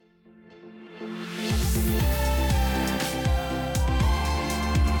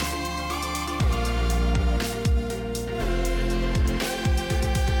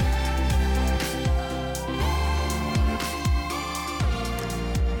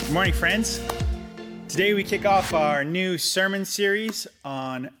Good morning, friends. Today we kick off our new sermon series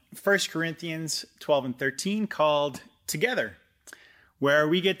on 1 Corinthians 12 and 13 called Together, where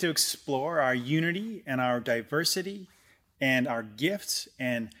we get to explore our unity and our diversity and our gifts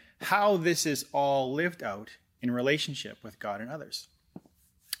and how this is all lived out in relationship with God and others.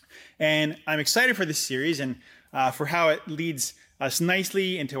 And I'm excited for this series and for how it leads us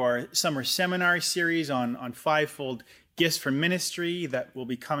nicely into our summer seminar series on fivefold gifts for ministry that will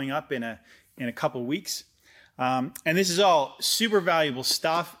be coming up in a couple weeks. And this is all super valuable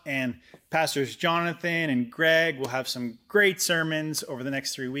stuff, and Pastors Jonathan and Greg will have some great sermons over the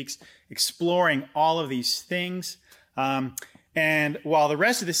next 3 weeks exploring all of these things. And while the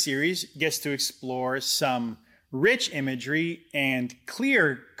rest of the series gets to explore some rich imagery and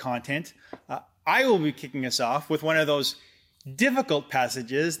clear content, I will be kicking us off with one of those difficult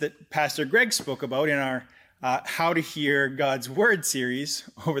passages that Pastor Greg spoke about in our How to Hear God's Word series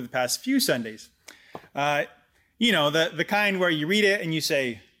over the past few Sundays. The kind where you read it and you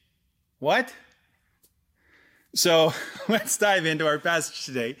say, what? So let's dive into our passage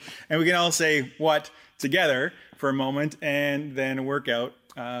today, and we can all say what together for a moment and then work out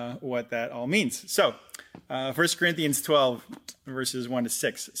what that all means. So 1 Corinthians 12, verses 1 to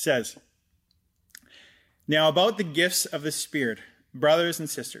 6 says, "Now about the gifts of the Spirit, brothers and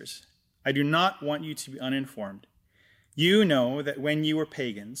sisters, I do not want you to be uninformed. You know that when you were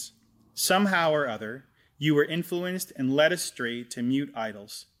pagans, somehow or other, you were influenced and led astray to mute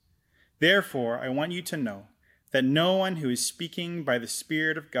idols. Therefore, I want you to know that no one who is speaking by the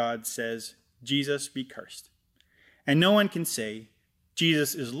Spirit of God says, 'Jesus be cursed.' And no one can say,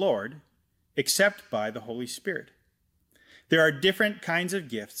 'Jesus is Lord,' except by the Holy Spirit. There are different kinds of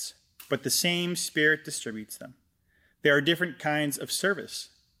gifts, but the same Spirit distributes them. There are different kinds of service,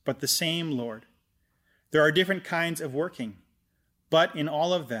 but the same Lord. There are different kinds of working, but in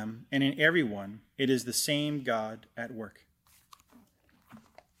all of them and in every one, it is the same God at work."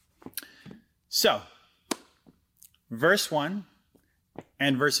 So, verse 1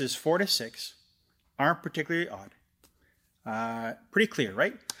 and verses 4 to 6 aren't particularly odd. Pretty clear,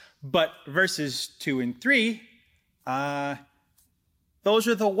 right? But verses 2 and 3, those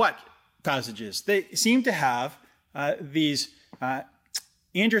are the what passages. They seem to have these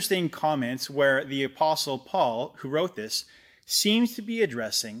interesting comments where the Apostle Paul, who wrote this, seems to be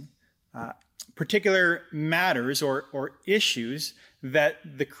addressing particular matters or issues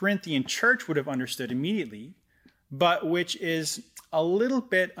that the Corinthian church would have understood immediately, but which is a little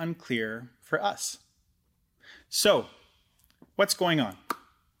bit unclear for us. So, what's going on?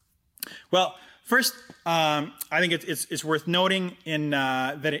 Well, first, I think it's worth noting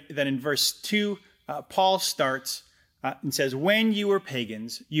that in verse 2, Paul starts and says, "When you were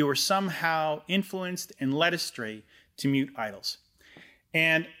pagans, you were somehow influenced and led astray to mute idols."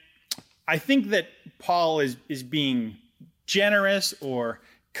 And I think that Paul is being generous or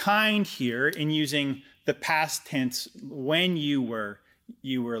kind here in using the past tense, "when you were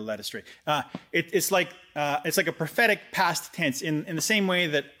led astray." It's like a prophetic past tense in the same way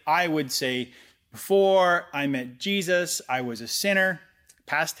that I would say, before I met Jesus, I was a sinner,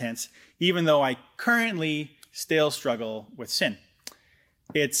 past tense, even though I currently still struggle with sin.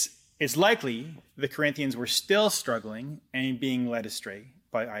 It's likely the Corinthians were still struggling and being led astray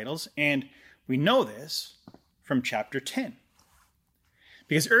by idols, and we know this from chapter 10.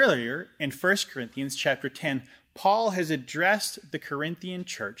 Because earlier in 1 Corinthians chapter 10, Paul has addressed the Corinthian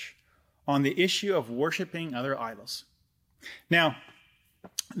church on the issue of worshiping other idols. Now,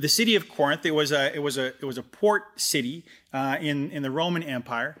 the city of Corinth, it was a port city in the Roman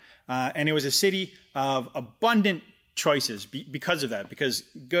Empire, and it was a city of abundant choices because of that, because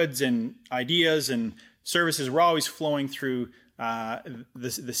goods and ideas and services were always flowing through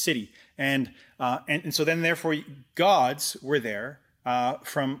the city, and so then therefore gods were there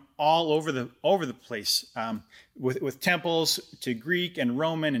from all over the place, with temples to Greek and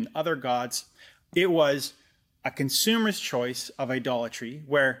Roman and other gods. It was a consumer's choice of idolatry,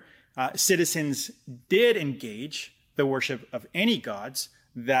 where citizens did engage the worship of any gods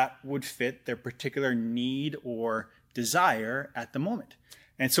that would fit their particular need or desire at the moment.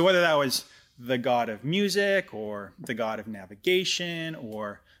 And so whether that was the god of music or the god of navigation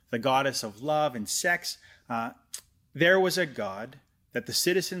or the goddess of love and sex, there was a god that the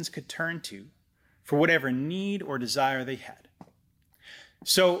citizens could turn to for whatever need or desire they had.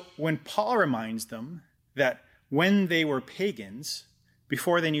 So when Paul reminds them that when they were pagans,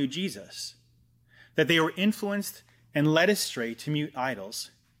 before they knew Jesus, that they were influenced and led astray to mute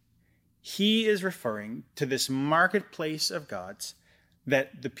idols, he is referring to this marketplace of gods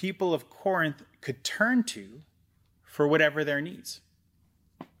that the people of Corinth could turn to for whatever their needs.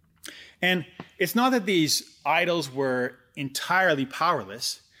 And it's not that these idols were entirely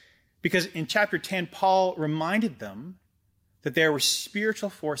powerless, because in chapter 10, Paul reminded them that there were spiritual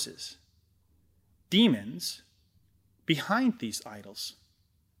forces, demons, behind these idols.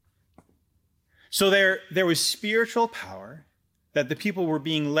 So there was spiritual power that the people were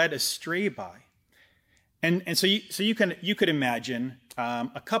being led astray by. And so you could imagine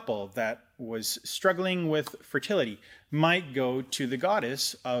a couple that was struggling with fertility might go to the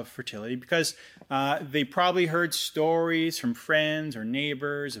goddess of fertility because they probably heard stories from friends or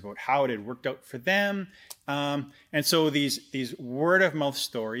neighbors about how it had worked out for them. And so these word of mouth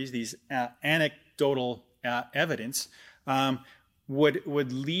stories, these anecdotal evidence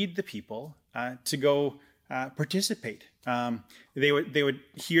would lead the people to go participate. They would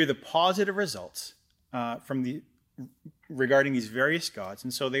hear the positive results regarding these various gods,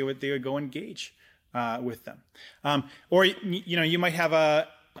 and so they would go engage with them. Or you might have a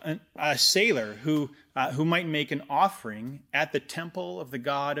sailor who might make an offering at the temple of the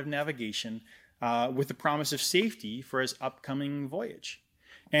god of navigation with the promise of safety for his upcoming voyage,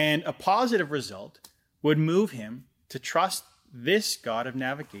 and a positive result would move him to trust this god of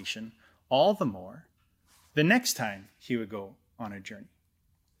navigation all the more the next time he would go on a journey.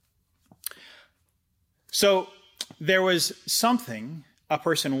 So there was something a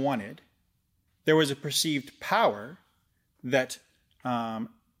person wanted. There was a perceived power that from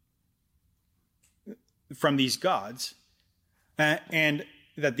these gods, and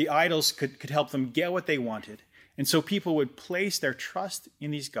that the idols could help them get what they wanted. And so people would place their trust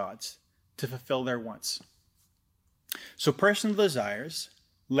in these gods to fulfill their wants. So personal desires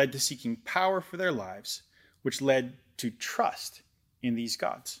led to seeking power for their lives, which led to trust in these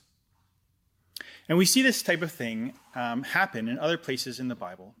gods. And we see this type of thing happen in other places in the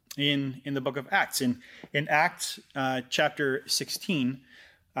Bible. In the book of Acts. In Acts chapter 16,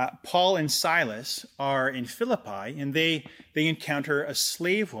 Paul and Silas are in Philippi, and they encounter a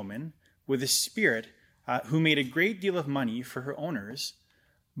slave woman with a spirit who made a great deal of money for her owners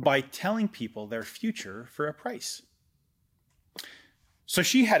by telling people their future for a price. So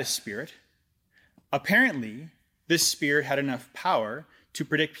she had a spirit. Apparently, this spirit had enough power to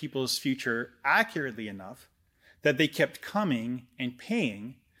predict people's future accurately enough that they kept coming and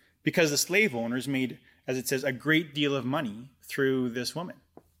paying because the slave owners made, as it says, a great deal of money through this woman.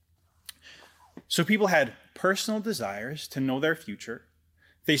 So people had personal desires to know their future.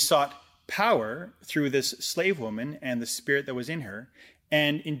 They sought power through this slave woman and the spirit that was in her,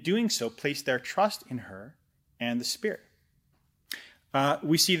 and in doing so, placed their trust in her and the spirit.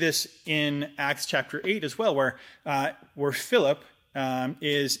 We see this in Acts chapter 8 as well, where Philip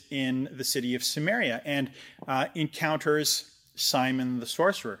is in the city of Samaria and encounters Simon the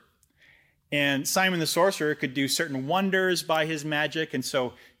sorcerer. And Simon the sorcerer could do certain wonders by his magic, and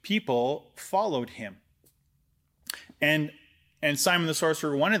so people followed him. And Simon the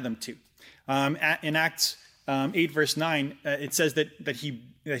sorcerer wanted them to. In Acts 8 verse 9, it says that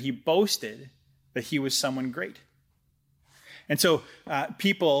he boasted that he was someone great. And so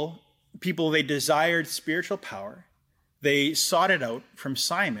people, they desired spiritual power. They sought it out from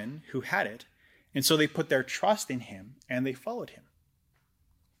Simon, who had it, and so they put their trust in him and they followed him.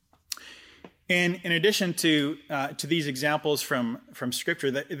 And in addition to these examples from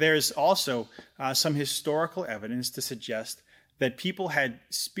Scripture, there's also some historical evidence to suggest that people had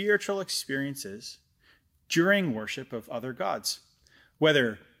spiritual experiences during worship of other gods,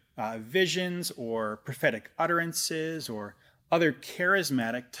 whether visions or prophetic utterances or other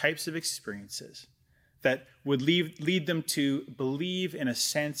charismatic types of experiences that would lead them to believe in a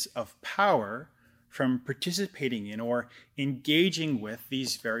sense of power from participating in or engaging with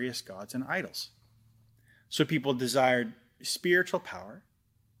these various gods and idols. So people desired spiritual power.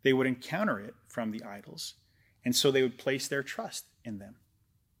 They would encounter it from the idols, and so they would place their trust in them.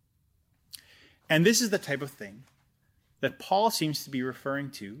 And this is the type of thing that Paul seems to be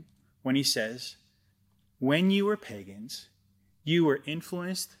referring to when he says, when you were pagans, you were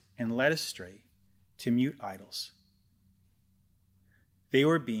influenced and led astray to mute idols. They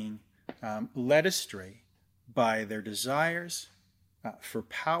were being led astray by their desires for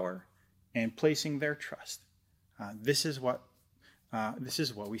power and placing their trust. This is what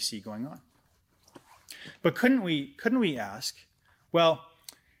we see going on. But couldn't we ask, well,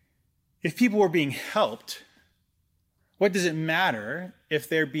 if people were being helped, what does it matter if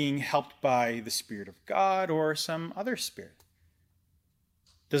they're being helped by the Spirit of God or some other spirit?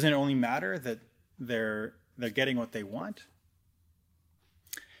 Doesn't it only matter that they're getting what they want?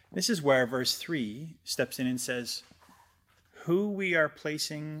 This is where verse 3 steps in and says, who we are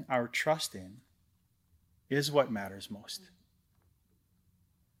placing our trust in is what matters most.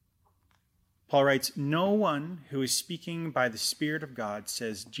 Paul writes, "No one who is speaking by the Spirit of God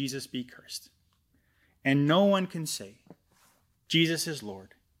says, 'Jesus be cursed.' And no one can say, 'Jesus is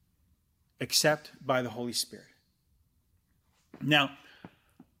Lord,' except by the Holy Spirit." Now,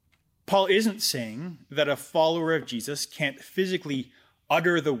 Paul isn't saying that a follower of Jesus can't physically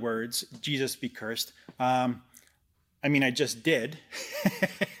utter the words, "Jesus be cursed." I just did.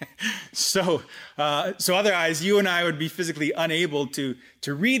 So otherwise, you and I would be physically unable to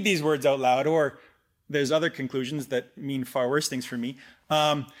read these words out loud, or there's other conclusions that mean far worse things for me.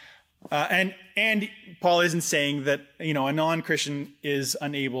 And Paul isn't saying that, a non-Christian is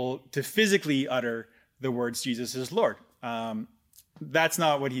unable to physically utter the words, "Jesus is Lord." That's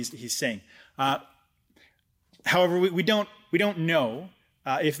not what he's saying. However, we don't know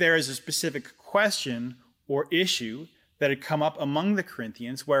if there is a specific question or issue that had come up among the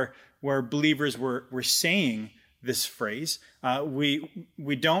Corinthians where believers were saying this phrase.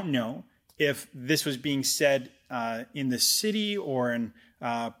 We don't know if this was being said in the city or in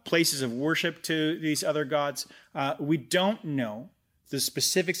places of worship to these other gods. We don't know the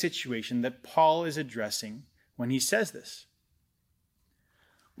specific situation that Paul is addressing when he says this.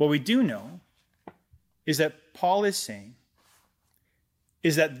 What we do know is that Paul is saying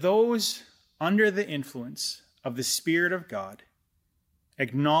is that those under the influence of the Spirit of God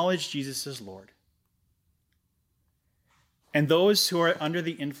acknowledge Jesus as Lord. And those who are under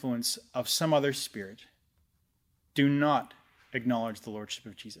the influence of some other spirit do not acknowledge the Lordship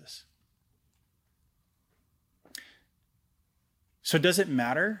of Jesus. So does it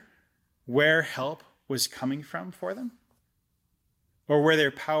matter where help was coming from for them? Or where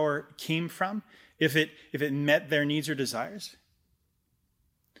their power came from, if it met their needs or desires?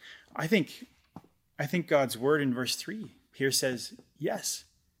 I think God's word in verse 3 here says, yes,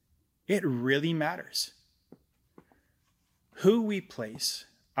 it really matters. Who we place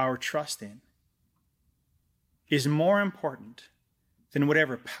our trust in is more important than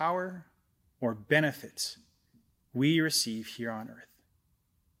whatever power or benefits we receive here on earth.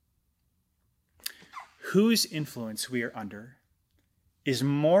 Whose influence we are under is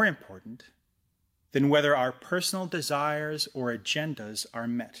more important than whether our personal desires or agendas are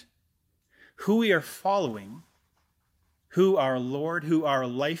met. Who we are following, who our Lord, who our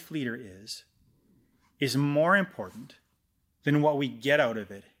life leader is more important than what we get out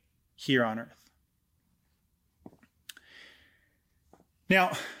of it here on earth.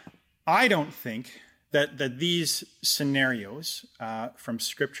 Now, I don't think that these scenarios from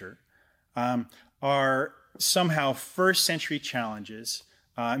Scripture are somehow first century challenges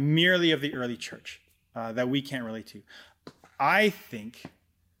merely of the early church that we can't relate to. I think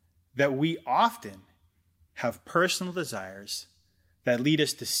that we often have personal desires that lead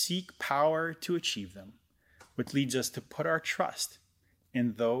us to seek power to achieve them, which leads us to put our trust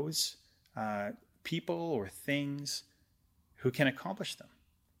in those people or things who can accomplish them.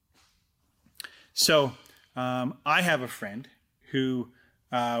 So I have a friend who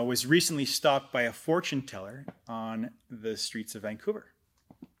was recently stopped by a fortune teller on the streets of Vancouver.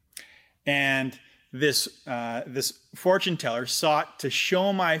 And this fortune teller sought to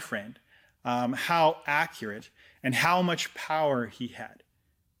show my friend how accurate and how much power he had.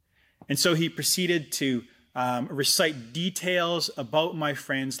 And so he proceeded to recite details about my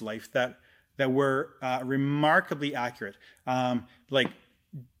friend's life that were remarkably accurate, like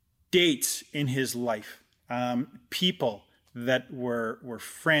dates in his life, people that were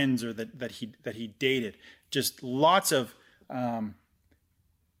friends or that he dated, just lots of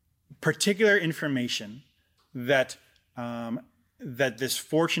particular information that this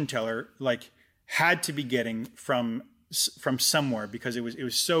fortune teller had to be getting from somewhere because it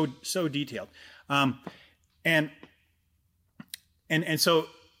was so detailed, and so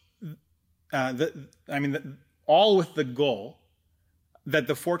all with the goal that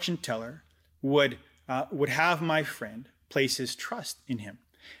the fortune teller would have my friend place his trust in him.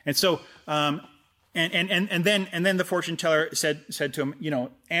 And so and then the fortune teller said to him,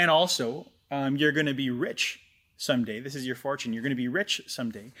 and also you're going to be rich someday. This is your fortune. You're going to be rich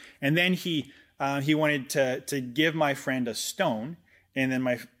someday. And then he wanted to give my friend a stone, and then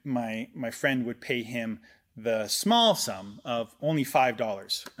my friend would pay him the small sum of only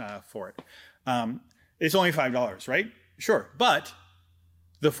 $5 for it. It's only $5, right? Sure. But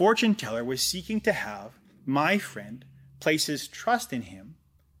the fortune teller was seeking to have my friend place his trust in him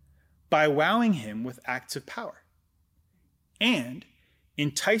by wowing him with acts of power and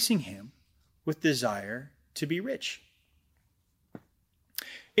enticing him with desire to be rich.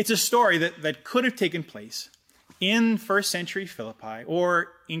 It's a story that could have taken place in first century Philippi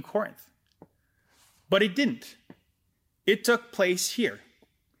or in Corinth, but it didn't. It took place here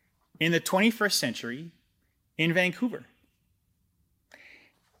in the 21st century in Vancouver.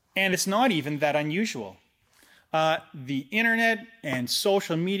 And it's not even that unusual. The internet and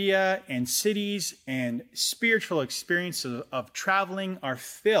social media and cities and spiritual experiences of traveling are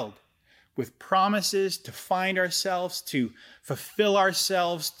filled with promises to find ourselves, to fulfill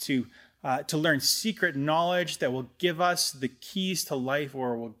ourselves, to learn secret knowledge that will give us the keys to life,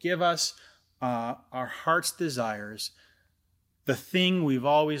 or will give us our heart's desires, the thing we've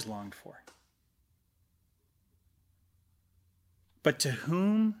always longed for. But to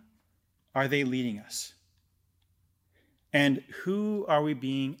whom are they leading us? And who are we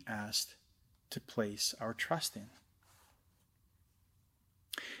being asked to place our trust in?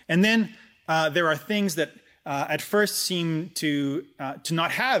 And then there are things that at first seem to not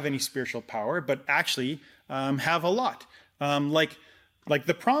have any spiritual power, but actually have a lot, like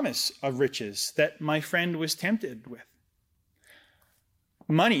the promise of riches that my friend was tempted with.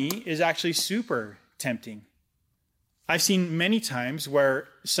 Money is actually super tempting. I've seen many times where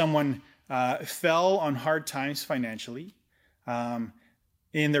someone fell on hard times financially.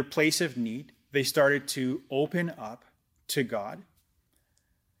 In their place of need, they started to open up to God.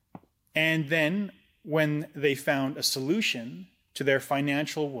 And then when they found a solution to their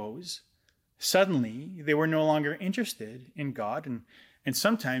financial woes, suddenly they were no longer interested in God, and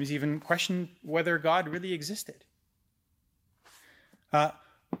sometimes even questioned whether God really existed.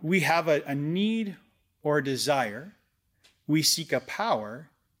 We have a need or a desire. We seek a power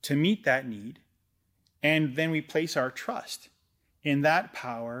to meet that need, and then we place our trust in that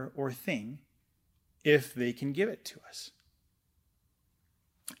power or thing if they can give it to us.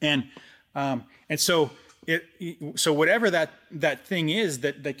 And so whatever that thing is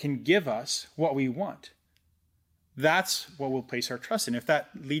that can give us what we want, that's what we'll place our trust in. If that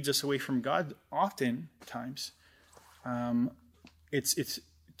leads us away from God, oftentimes it's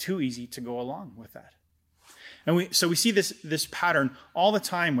too easy to go along with that. And we see this pattern all the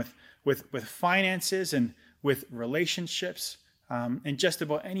time with finances and with relationships, and just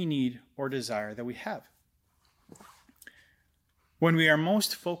about any need or desire that we have. When we are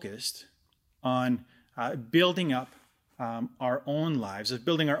most focused on building up our own lives, of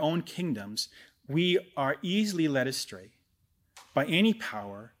building our own kingdoms, we are easily led astray by any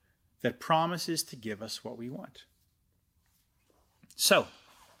power that promises to give us what we want. So,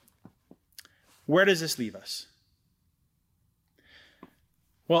 where does this leave us?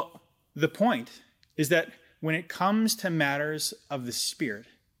 Well, the point is that when it comes to matters of the Spirit,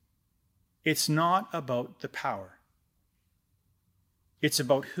 it's not about the power. It's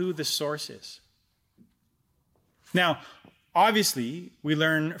about who the source is. Now, obviously, we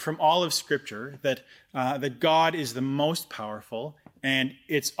learn from all of Scripture that God is the most powerful, and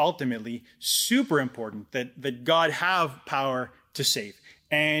it's ultimately super important that God have power to save,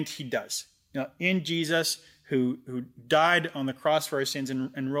 and he does. In Jesus, who died on the cross for our sins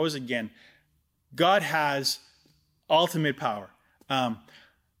and rose again, God has ultimate power.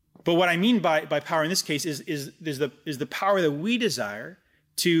 But what I mean by power in this case is the power that we desire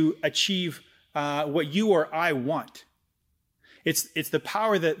to achieve what you or I want. It's the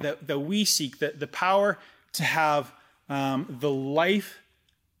power that we seek, the power to have the life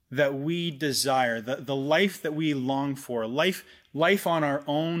that we desire, the life that we long for, life on our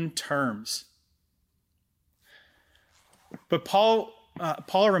own terms. But Paul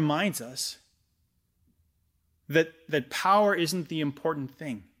reminds us that power isn't the important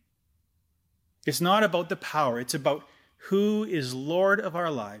thing. It's not about the power. It's about who is Lord of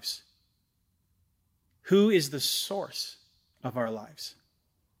our lives, who is the source of our lives.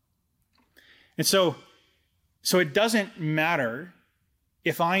 And so it doesn't matter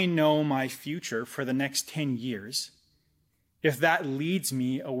if I know my future for the next 10 years, if that leads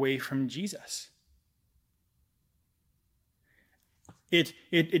me away from Jesus.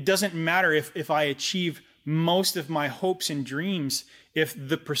 It doesn't matter if I achieve most of my hopes and dreams, if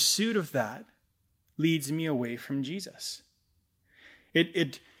the pursuit of that leads me away from Jesus.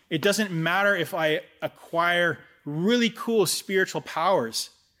 It doesn't matter if I acquire really cool spiritual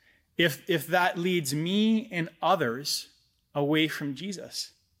powers, if that leads me and others away from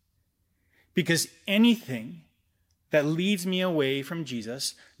Jesus. Because anything that leads me away from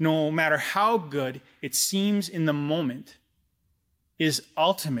Jesus, no matter how good it seems in the moment, is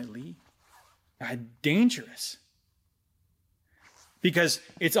ultimately dangerous. Because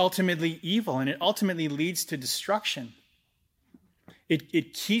it's ultimately evil, and it ultimately leads to destruction.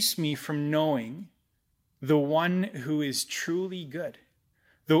 It keeps me from knowing the one who is truly good,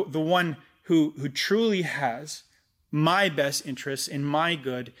 the one who truly has my best interests and my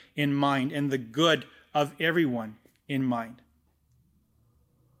good in mind, and the good of everyone in mind.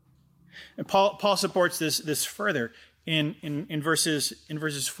 And Paul supports this further in verses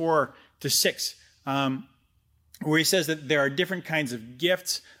 4 to 6, where he says that there are different kinds of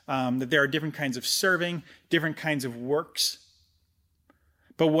gifts, that there are different kinds of serving, different kinds of works.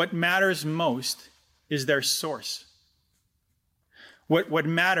 But what matters most is their source. What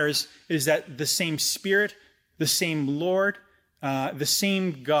matters is that the same Spirit, the same Lord, the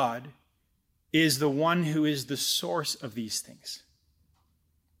same God is the one who is the source of these things.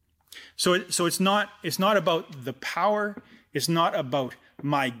 So it's not about the power. It's not about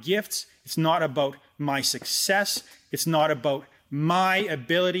my gifts. It's not about my success. It's not about my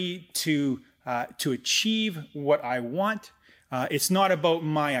ability to achieve what I want. It's not about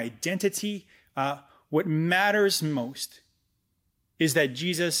my identity. What matters most is that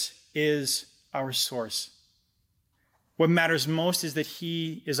Jesus is our source. What matters most is that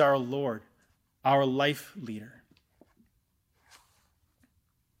he is our Lord, our life leader.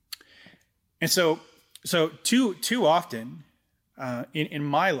 And so too often in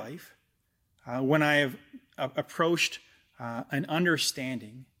my life, when I have approached an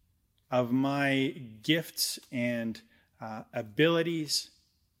understanding of my gifts and abilities,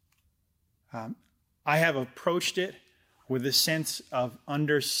 I have approached it with a sense of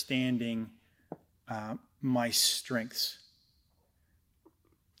understanding my strengths,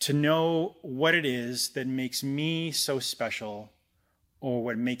 to know what it is that makes me so special or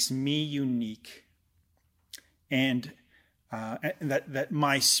what makes me unique, and that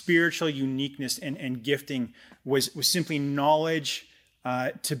my spiritual uniqueness and gifting was simply knowledge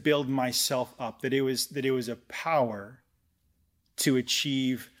to build myself up, that it was a power to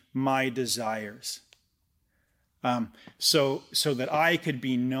achieve my desires, so that I could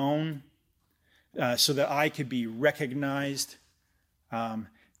be known, so that I could be recognized. I've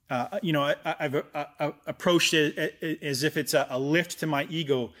approached it as if it's a lift to my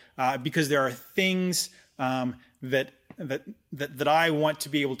ego, because there are things that I want to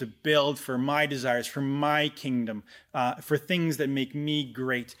be able to build for my desires, for my kingdom, for things that make me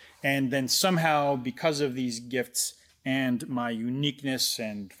great. And then somehow, because of these gifts and my uniqueness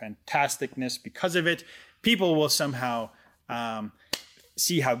and fantasticness, because of it, people will somehow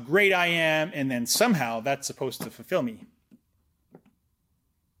see how great I am, and then somehow that's supposed to fulfill me.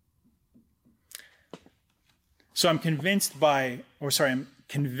 So I'm convicted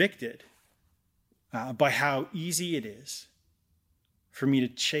by how easy it is for me to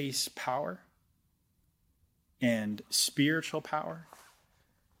chase power and spiritual power,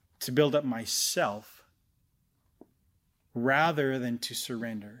 to build up myself, rather than to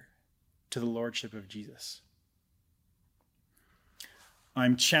surrender to the lordship of Jesus.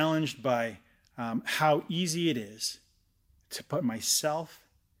 I'm challenged by how easy it is to put myself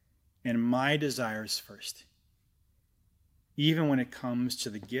and my desires first, even when it comes to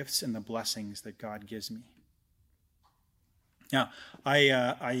the gifts and the blessings that God gives me. Now,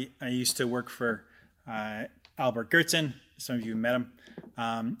 I used to work for Albert Gertzen. Some of you met him.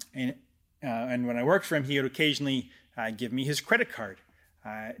 And when I worked for him, he would occasionally give me his credit card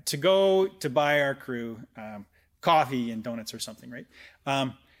to go to buy our crew coffee and donuts or something, right?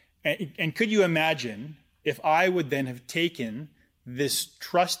 And could you imagine if I would then have taken this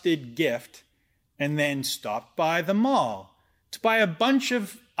trusted gift and then stopped by the mall to buy a bunch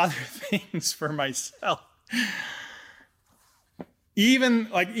of other things for myself? Even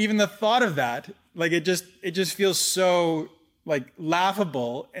the thought of that, it just feels so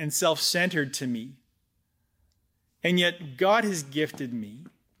laughable and self-centered to me. And yet God has gifted me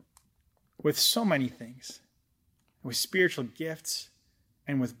with so many things, with spiritual gifts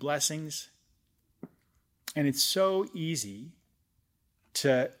and with blessings. And it's so easy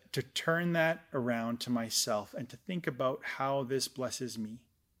to turn that around to myself and to think about how this blesses me,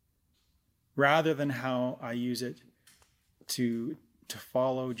 rather than how I use it to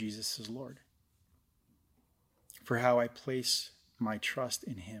follow Jesus as Lord, for how I place my trust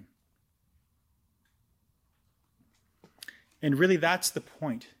in him. And really, that's the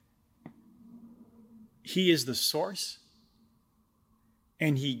point. He is the source,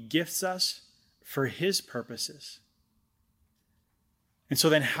 and he gifts us for his purposes. And so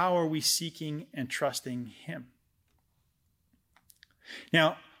then how are we seeking and trusting him?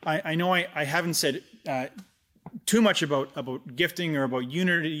 Now, I know I haven't said too much about gifting or about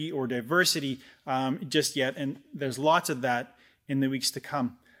unity or diversity just yet, and there's lots of that in the weeks to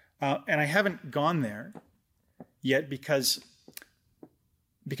come. And I haven't gone there yet because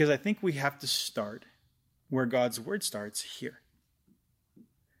I think we have to start where God's word starts, here.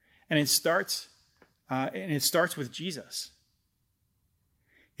 And it starts with Jesus.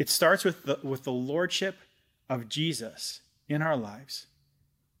 It starts with the lordship of Jesus in our lives.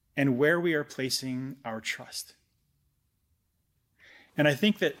 and where we are placing our trust. And I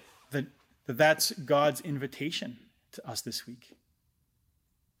think that's God's invitation to us this week.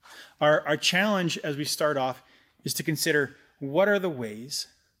 Our challenge as we start off is to consider what are the ways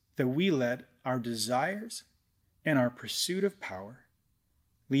that we let our desires and our pursuit of power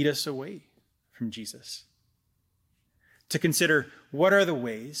lead us away from Jesus. To consider what are the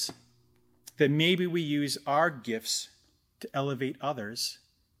ways that maybe we use our gifts to elevate others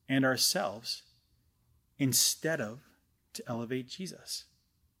and ourselves instead of to elevate Jesus.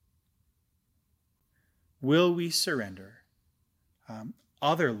 Will we surrender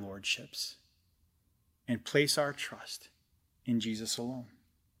other lordships and place our trust in Jesus alone?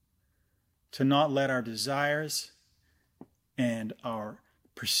 To not let our desires and our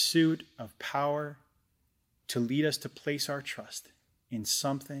pursuit of power to lead us to place our trust in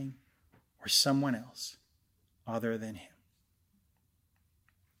something or someone else other than him.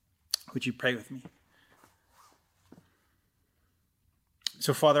 Would you pray with me?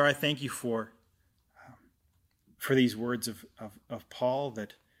 So, Father, I thank you for these words of Paul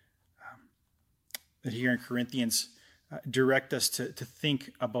that here in Corinthians direct us to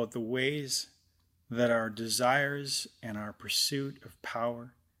think about the ways that our desires and our pursuit of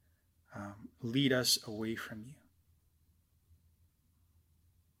power lead us away from you.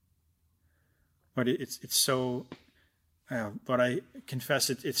 But it's so, but I confess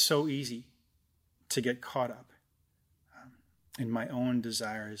it's so easy to get caught up in my own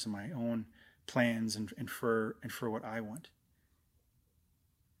desires and my own plans and for what I want.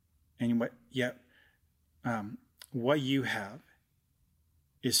 And yet what you have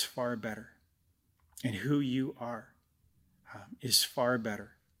is far better, and who you are is far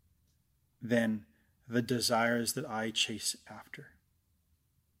better than the desires that I chase after.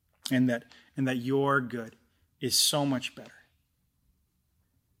 And that your good is so much better.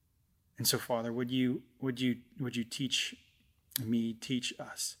 And so, Father, would you teach me, teach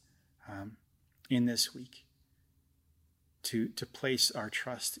us in this week to place our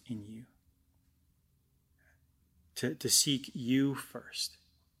trust in you, to seek you first.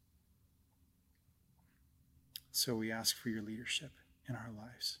 So we ask for your leadership in our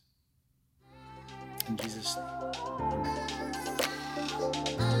lives. In Jesus' name, amen.